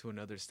go to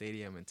another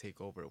stadium and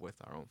take over with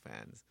our own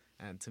fans.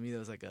 And to me, that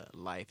was like a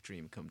life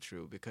dream come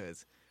true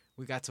because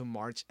we got to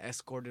march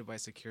escorted by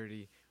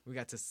security. We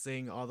got to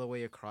sing all the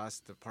way across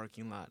the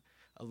parking lot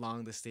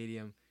along the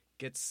stadium,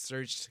 get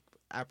searched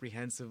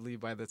apprehensively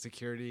by the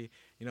security.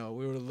 You know,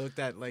 we were looked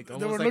at like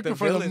almost they were like looking the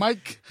for villain. the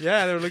mic.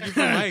 Yeah, they were looking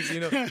for mics. You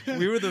know,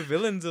 we were the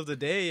villains of the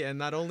day, and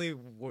not only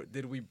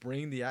did we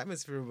bring the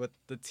atmosphere, but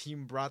the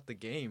team brought the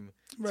game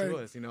to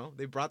us. You know,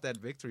 they brought that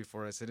victory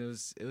for us, and it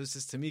was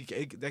just, to me,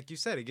 like you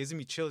said, it gives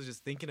me chills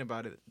just thinking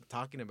about it,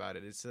 talking about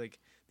it. It's like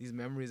these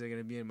memories are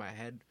gonna be in my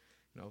head,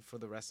 you know, for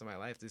the rest of my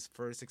life. This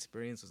first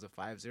experience was a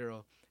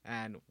 5-0,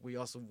 and we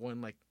also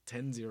won like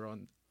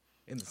 10-0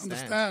 in the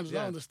stands.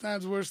 Yeah. No, the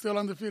stands were still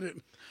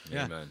undefeated.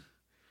 Yeah. Amen.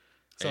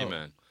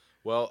 Amen.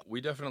 Well,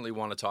 we definitely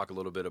want to talk a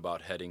little bit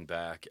about heading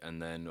back,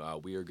 and then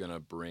we are going to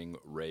bring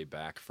Ray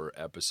back for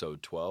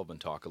episode 12 and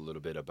talk a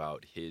little bit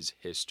about his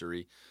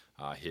history,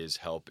 his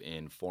help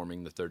in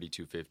forming the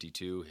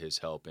 3252, his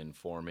help in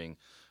forming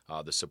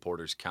the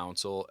Supporters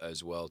Council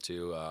as well,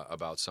 too,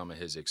 about some of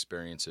his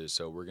experiences.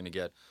 So we're going to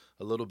get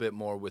a little bit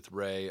more with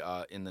Ray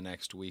in the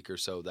next week or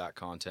so. That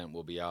content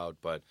will be out,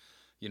 but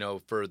you know,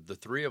 for the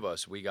three of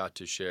us, we got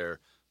to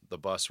share the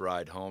bus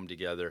ride home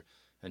together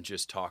and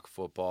just talk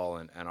football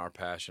and our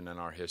passion and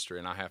our history.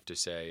 And I have to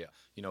say,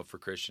 you know, for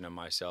Christian and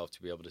myself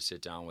to be able to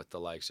sit down with the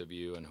likes of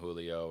you and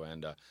Julio,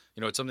 and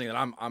you know, it's something that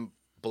I'm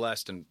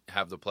blessed and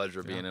have the pleasure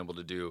of being able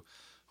to do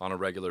on a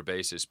regular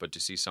basis. But to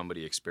see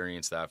somebody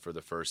experience that for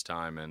the first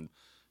time, and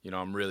you know,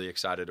 I'm really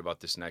excited about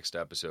this next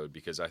episode,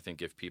 because I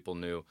think if people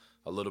knew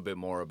a little bit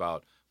more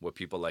about what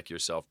people like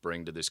yourself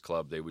bring to this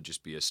club, they would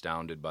just be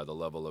astounded by the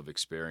level of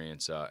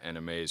experience and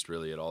amazed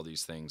really at all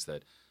these things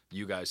that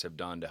you guys have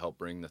done to help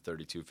bring the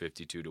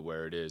 3252 to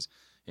where it is,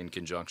 in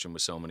conjunction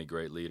with so many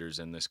great leaders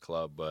in this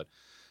club. But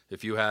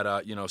if you had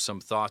you know,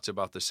 some thoughts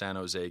about the San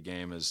Jose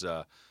game as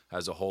a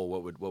whole,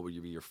 what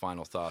would be your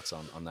final thoughts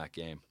on that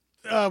game?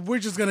 We're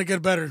just gonna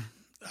get better.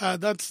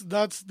 That's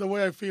the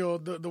way I feel.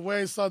 The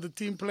way I saw the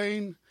team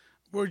playing,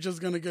 we're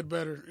just gonna get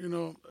better. You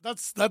know,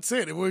 that's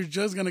it. We're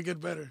just gonna get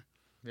better.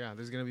 Yeah,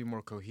 there's gonna be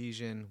more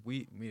cohesion.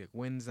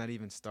 Wynn's not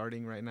even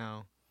starting right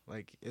now.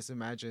 Like, just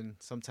imagine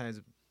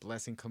sometimes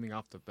Blessing coming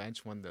off the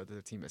bench when the other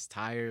team is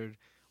tired.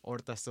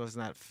 Horta still is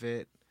not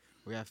fit.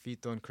 We have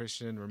Fito and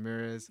Christian and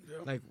Ramirez.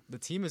 Yep. Like, the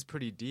team is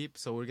pretty deep,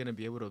 so we're gonna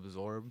be able to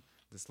absorb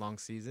this long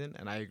season.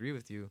 And I agree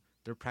with you.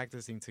 They're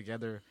practicing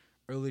together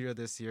earlier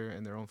this year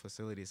in their own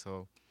facility,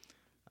 so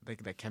I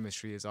think that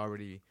chemistry is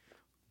already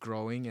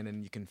growing, and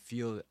then you can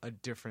feel a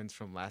difference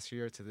from last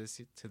year to this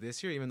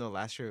year. Even though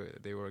last year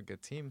they were a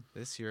good team,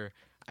 this year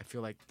I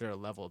feel like they're a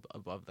level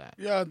above that.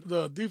 Yeah,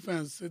 the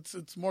defense,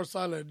 it's more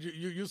solid.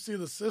 You see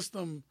the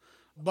system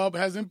Bob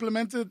has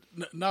implemented.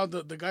 Now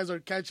the guys are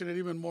catching it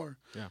even more.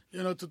 Yeah,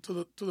 you know,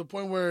 to the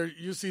point where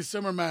you see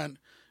Zimmerman,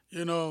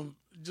 you know,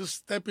 just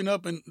stepping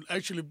up and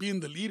actually being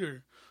the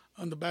leader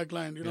on the back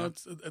line. You know,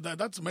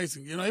 that's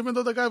amazing. You know, even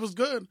though the guy was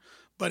good,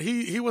 but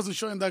he wasn't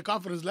showing that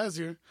confidence last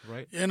year.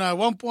 Right. And at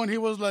one point he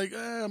was like,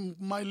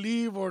 might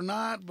leave or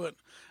not, but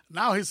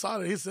now he's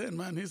solid. He's in,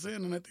 man. He's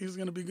in, and I think he's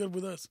going to be good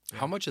with us.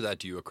 How much of that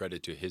do you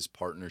accredit to his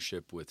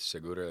partnership with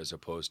Segura as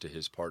opposed to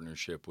his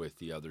partnership with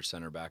the other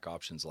center back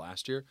options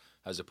last year,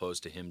 as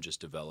opposed to him just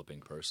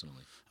developing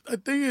personally? I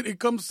think it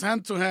comes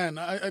hand to hand.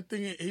 I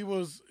think he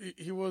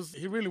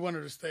really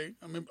wanted to stay.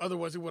 I mean,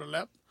 otherwise he would have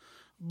left.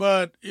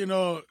 But, you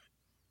know,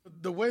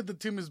 the way the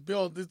team is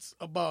built, it's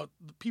about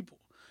the people.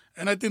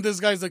 And I think these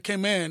guys that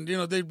came in, you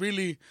know, they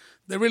really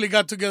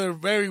got together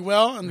very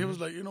well. And he was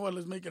like, you know what,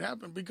 let's make it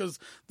happen, because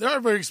they are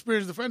very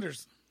experienced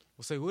defenders.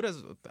 Well,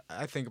 Segura's,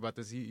 I think about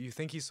this. You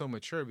think he's so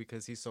mature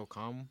because he's so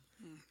calm.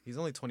 He's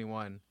only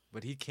 21,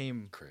 but he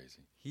came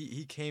crazy.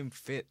 He came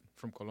fit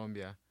from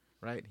Colombia,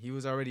 right? He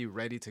was already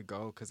ready to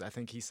go, because I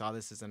think he saw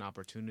this as an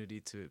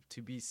opportunity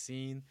to be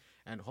seen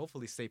and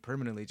hopefully stay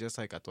permanently, just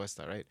like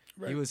Atuesta, right?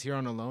 He was here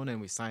on a loan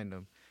and we signed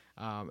him.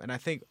 And I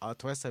think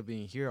Atuesta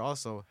being here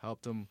also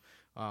helped him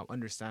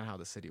understand how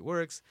the city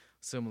works,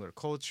 similar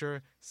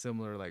culture,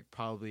 similar like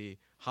probably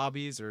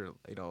hobbies or,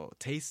 you know,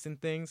 taste in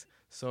things.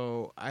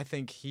 So I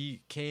think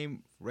he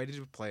came ready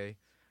to play,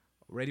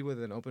 ready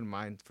with an open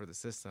mind for the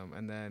system,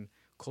 and then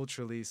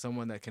culturally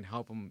someone that can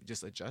help him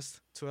just adjust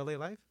to LA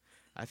life.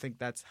 I think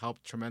that's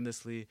helped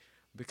tremendously,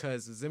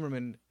 because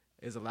Zimmerman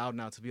is allowed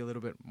now to be a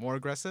little bit more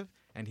aggressive,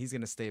 and he's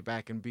going to stay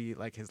back and be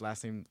like his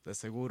last name, the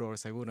Seguro or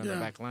Segura on the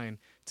back line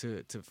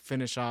to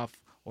finish off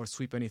or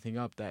sweep anything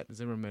up that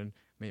Zimmerman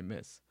may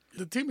miss.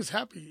 The team is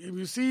happy. If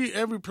you see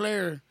every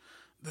player,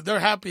 they're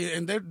happy,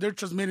 and they're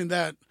transmitting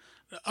that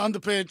on the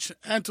pitch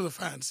and to the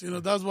fans. You know,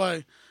 that's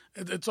why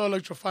it's so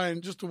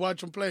electrifying just to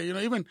watch them play. You know,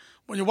 even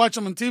when you watch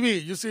them on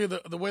TV, you see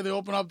the way they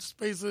open up the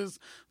spaces,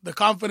 the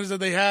confidence that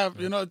they have.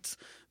 You know,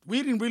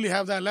 we didn't really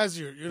have that last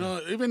year. You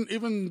know,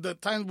 even the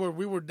times where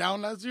we were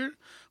down last year,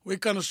 we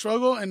kind of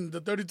struggled, and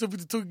the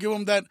 32-52 give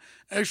them that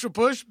extra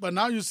push. But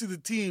now you see the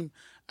team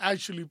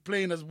actually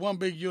playing as one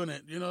big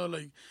unit. You know,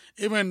 like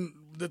even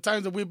the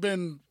times that we've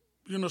been,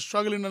 you know,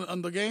 struggling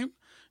on the game,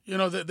 you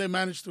know, they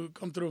managed to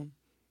come through.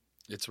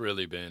 It's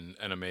really been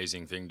an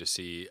amazing thing to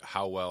see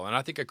how well, and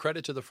I think a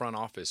credit to the front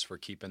office for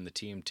keeping the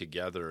team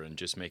together and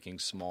just making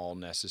small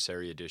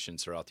necessary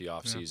additions throughout the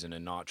offseason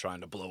and not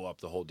trying to blow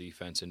up the whole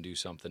defense and do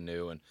something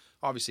new. And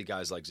obviously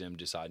guys like Zim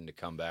deciding to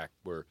come back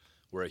were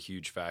were a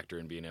huge factor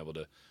in being able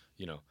to,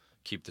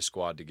 keep the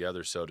squad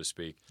together, so to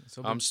speak.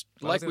 So, I was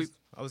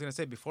gonna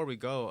say before we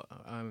go,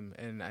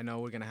 and I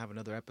know we're gonna have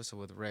another episode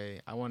with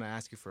Ray. I want to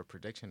ask you for a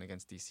prediction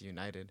against DC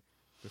United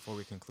before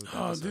we conclude.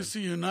 DC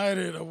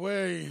United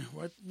away.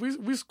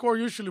 We score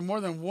usually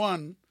more than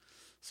one,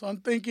 so I'm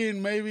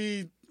thinking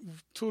maybe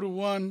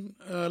 2-1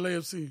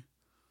 LAFC.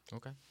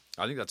 Okay.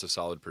 I think that's a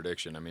solid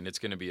prediction. I mean, it's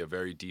going to be a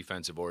very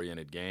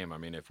defensive-oriented game. I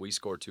mean, if we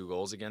score 2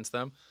 goals against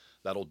them,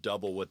 that'll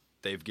double what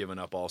they've given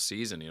up all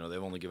season.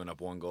 They've only given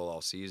up 1 goal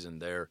all season.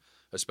 Their,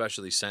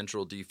 especially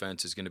central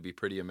defense, is going to be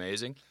pretty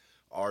amazing.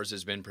 Ours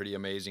has been pretty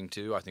amazing,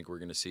 too. I think we're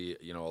going to see,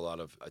 a lot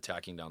of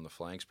attacking down the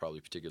flanks,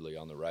 probably particularly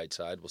on the right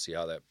side. We'll see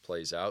how that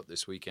plays out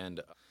this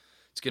weekend.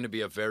 It's going to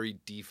be a very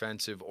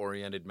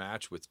defensive-oriented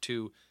match with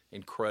 2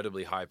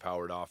 incredibly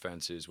high-powered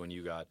offenses when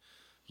you got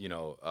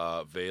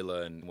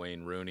Vela and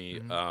Wayne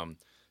Rooney,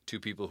 2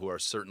 people who are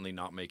certainly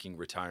not making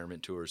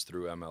retirement tours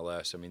through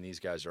MLS. I mean, these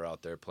guys are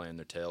out there playing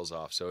their tails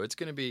off. So it's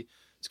going to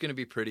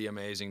be pretty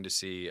amazing to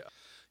see.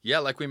 Yeah,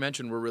 like we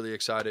mentioned, we're really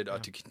excited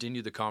to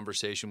continue the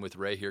conversation with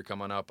Ray here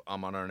coming up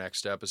on our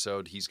next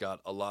episode. He's got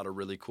a lot of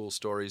really cool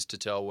stories to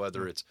tell,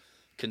 whether it's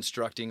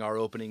constructing our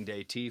opening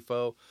day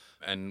tifo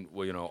and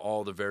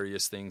all the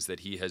various things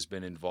that he has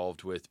been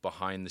involved with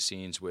behind the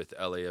scenes with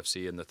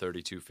LAFC and the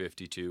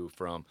 3252,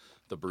 from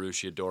the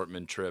Borussia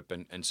Dortmund trip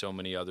and so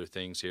many other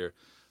things here.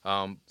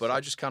 But I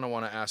just kind of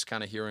want to ask,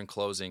 kind of here in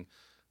closing,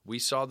 we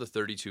saw the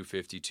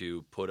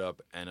 3252 put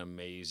up an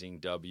amazing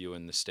W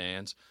in the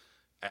stands.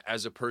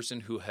 As a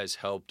person who has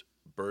helped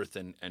birth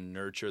and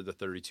nurture the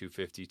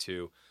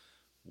 3252,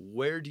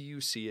 where do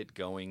you see it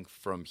going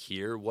from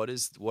here? What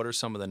are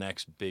some of the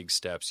next big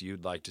steps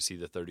you'd like to see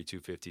the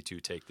 3252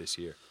 take this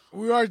year?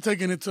 We are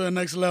taking it to the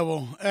next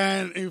level,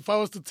 and if I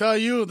was to tell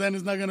you, then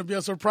it's not going to be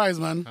a surprise,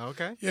 man.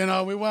 Okay.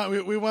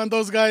 We want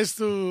those guys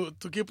to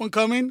keep on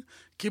coming,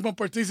 keep on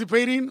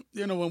participating.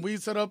 When we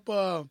set up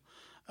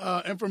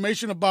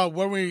information about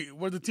where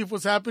the tifo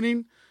was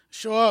happening,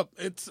 show up.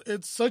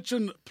 It's such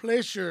a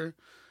pleasure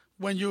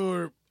when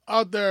you're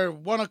out there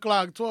 1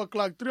 o'clock, 2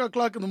 o'clock, 3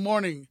 o'clock in the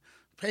morning,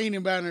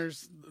 painting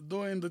banners,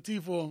 doing the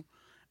tifo,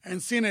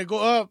 and seeing it go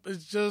up.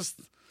 It's just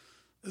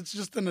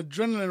an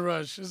adrenaline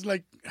rush. It's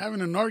like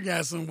having an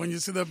orgasm when you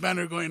see that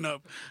banner going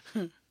up.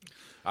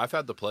 I've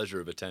had the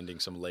pleasure of attending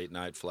some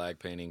late-night flag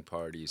painting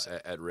parties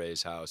at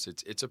Ray's house.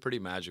 It's a pretty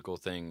magical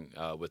thing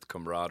with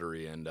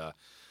camaraderie, and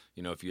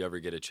if you ever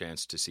get a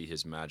chance to see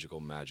his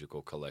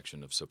magical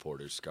collection of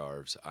supporters'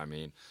 scarves, I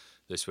mean,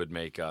 this would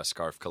make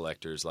scarf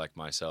collectors like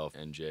myself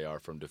and JR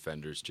from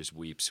Defenders just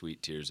weep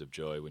sweet tears of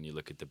joy when you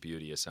look at the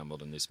beauty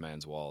assembled in this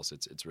man's walls.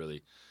 It's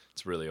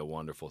really a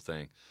wonderful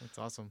thing. That's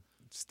awesome.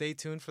 Stay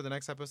tuned for the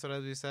next episode,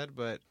 as we said,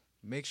 but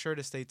make sure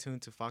to stay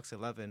tuned to Fox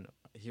 11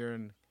 here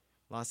in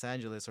Los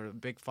Angeles, or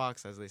Big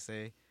Fox, as they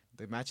say.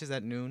 The match is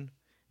at noon,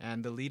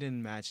 and the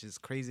lead-in match is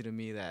crazy to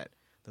me that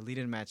the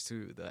lead-in match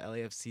to the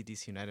LAFC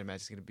DC United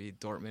match is going to be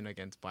Dortmund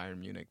against Bayern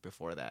Munich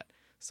before that.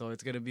 So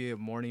it's going to be a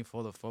morning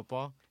full of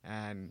football.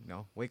 And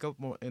wake up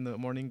in the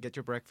morning, get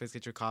your breakfast,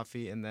 get your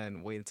coffee, and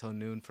then wait until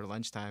noon for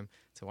lunchtime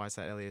to watch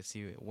that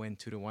LAFC win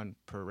 2-1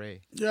 per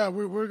Ray. Yeah,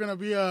 we're going to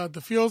be at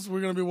the fields.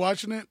 We're going to be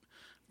watching it.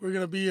 We're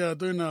going to be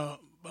doing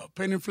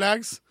painting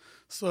flags.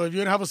 So if you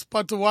don't have a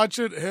spot to watch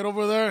it, head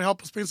over there and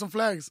help us paint some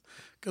flags.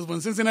 Because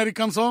when Cincinnati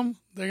comes home,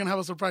 they're going to have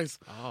a surprise.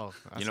 Oh,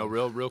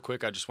 real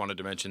quick, I just wanted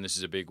to mention this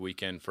is a big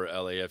weekend for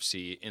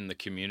LAFC in the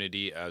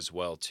community as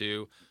well,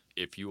 too.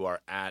 If you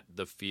are at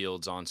the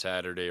fields on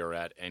Saturday or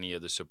at any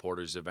of the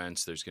supporters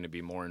events, there's going to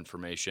be more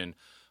information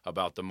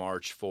about the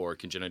March for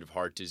Congenital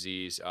Heart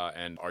Disease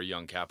and our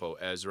young capo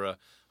Ezra.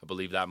 I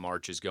believe that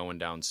march is going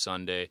down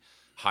Sunday.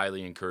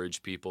 Highly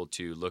encourage people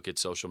to look at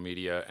social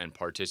media and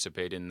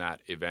participate in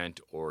that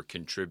event or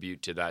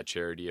contribute to that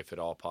charity if at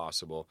all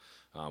possible.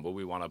 But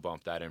we want to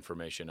bump that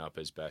information up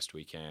as best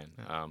we can.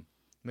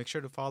 Make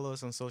sure to follow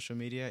us on social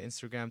media,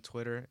 Instagram,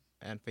 Twitter,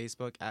 and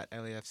Facebook at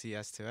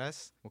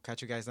LAFCS2S. We'll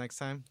catch you guys next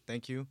time.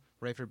 Thank you,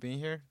 Ray, for being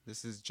here.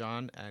 This is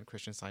John and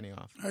Christian signing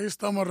off. Ahí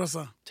estamos,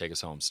 Rosa. Take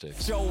us home,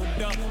 Sticks.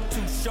 Shoulder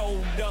to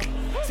shoulder,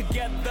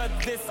 together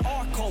this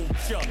our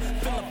culture.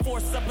 Feel the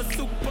force of a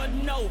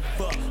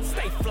supernova.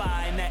 Stay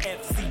fly in that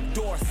FC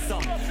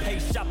Dorsum. Hey,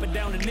 shopping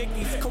down to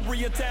Nicky's,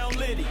 Koreatown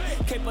Liddy.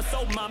 Cape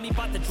so mommy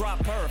about to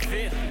drop her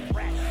fifth.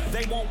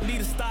 They won't need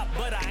to stop,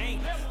 but I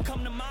ain't.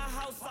 Come to my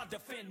house, I'll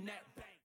defend that.